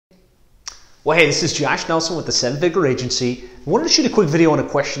Well, hey, this is Josh Nelson with the 7-Figure Agency. I wanted to shoot a quick video on a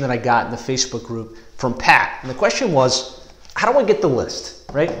question that I got in the Facebook group from Pat. And the question was, how do I get the list,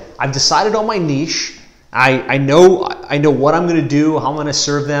 right? I've decided on my niche. I know what I'm going to do, how I'm going to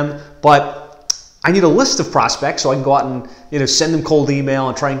serve them, but I need a list of prospects so I can go out and send them cold email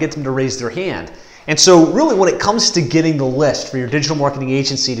and try and get them to raise their hand. And so really when it comes to getting the list for your digital marketing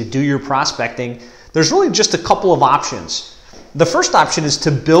agency to do your prospecting, there's really just a couple of options. The first option is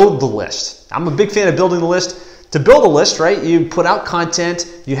to build the list. I'm a big fan of building the list. To build a list, right, you put out content,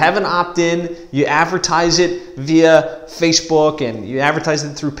 you have an opt-in, you advertise it via Facebook, and you advertise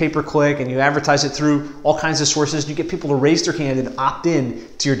it through pay-per-click, and you advertise it through all kinds of sources. You get people to raise their hand and opt in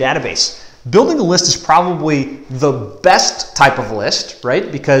to your database. Building a list is probably the best type of list, right,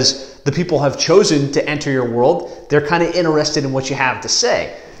 because the people have chosen to enter your world. They're kind of interested in what you have to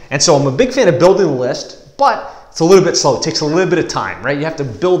say. And so I'm a big fan of building a list, but it's a little bit slow. It takes a little bit of time, right? You have to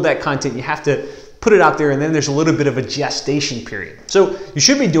build that content. You have to put it out there, and then there's a little bit of a gestation period. So you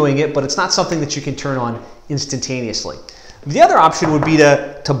should be doing it, but it's not something that you can turn on instantaneously. The other option would be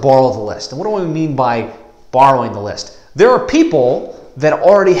to borrow the list. And what do I mean by borrowing the list? There are people that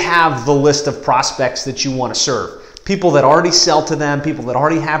already have the list of prospects that you want to serve. People that already sell to them, people that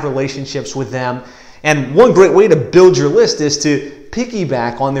already have relationships with them. And one great way to build your list is to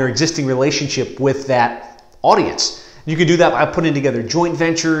piggyback on their existing relationship with that audience. You can do that by putting together joint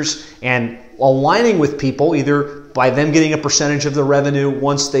ventures and aligning with people, either by them getting a percentage of the revenue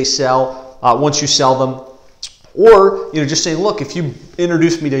once you sell them, or just saying, look, if you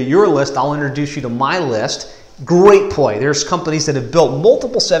introduce me to your list, I'll introduce you to my list. Great play. There's companies that have built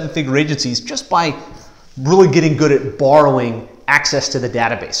multiple 7-figure agencies just by really getting good at borrowing access to the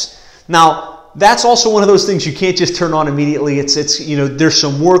database. Now, that's also one of those things you can't just turn on immediately. There's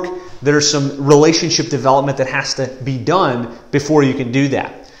some work, there's some relationship development that has to be done before you can do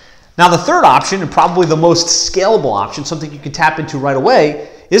that. Now, the third option, and probably the most scalable option, something you can tap into right away,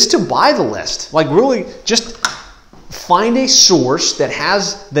 is to buy the list. Like really just find a source that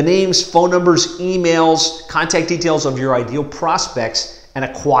has the names, phone numbers, emails, contact details of your ideal prospects and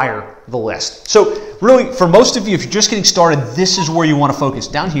acquire the list. So really, for most of you, if you're just getting started, this is where you want to focus.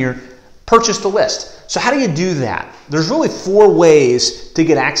 Down here, purchase the list. So how do you do that? There's really 4 ways to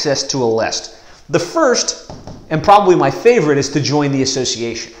get access to a list. The first, and probably my favorite, is to join the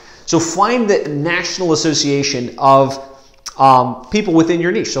association. So find the national association of people within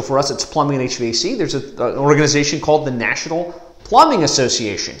your niche. So for us, it's plumbing and HVAC. There's an organization called the National Plumbing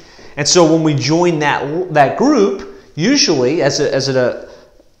Association. And so when we join that group, usually as an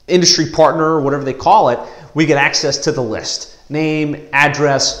industry partner or whatever they call it, we get access to the list. Name,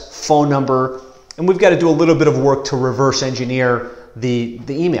 address, phone number, and we've got to do a little bit of work to reverse engineer the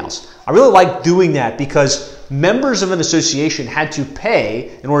emails. I really like doing that because members of an association had to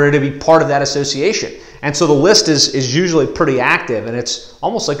pay in order to be part of that association. And so the list is usually pretty active, and it's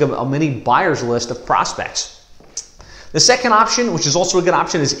almost like a mini buyer's list of prospects. The second option, which is also a good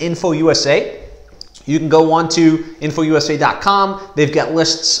option, is InfoUSA. You can go on to InfoUSA.com. They've got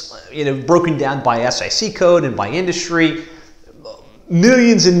lists broken down by SIC code and by industry.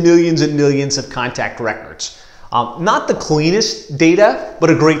 Millions and millions and millions of contact records. Not the cleanest data, but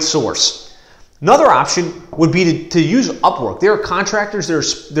a great source. Another option would be to use Upwork. There are contractors,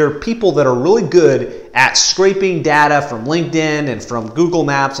 there are people that are really good at scraping data from LinkedIn and from Google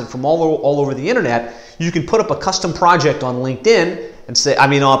Maps and from all over the internet. You can put up a custom project on LinkedIn and say,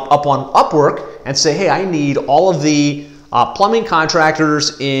 up on Upwork and say, hey, I need all of the plumbing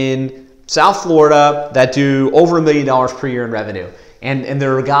contractors in South Florida that do over $1 million per year in revenue. And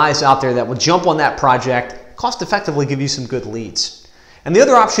there are guys out there that will jump on that project, cost effectively give you some good leads. And the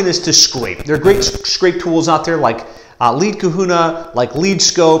other option is to scrape. There are great scrape tools out there like Lead Kahuna, like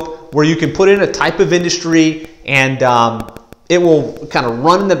LeadScope, where you can put in a type of industry and it will kind of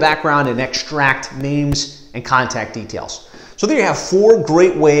run in the background and extract names and contact details. So there you have 4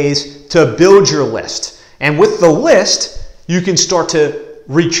 great ways to build your list. And with the list, you can start to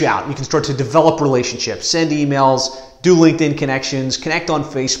reach out. You can start to develop relationships, send emails, do LinkedIn connections, connect on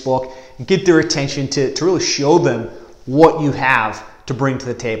Facebook, and get their attention to really show them what you have to bring to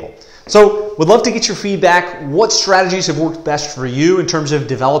the table. So would love to get your feedback. What strategies have worked best for you in terms of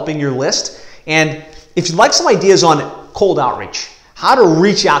developing your list? And if you'd like some ideas on cold outreach, how to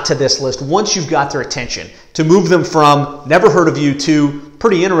reach out to this list once you've got their attention, to move them from never heard of you to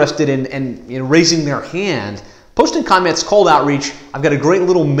pretty interested in raising their hand, post in comments, cold outreach. I've got a great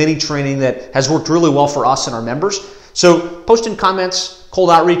little mini training that has worked really well for us and our members. So post in comments, cold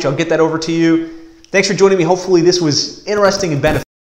outreach, I'll get that over to you. Thanks for joining me. Hopefully this was interesting and beneficial.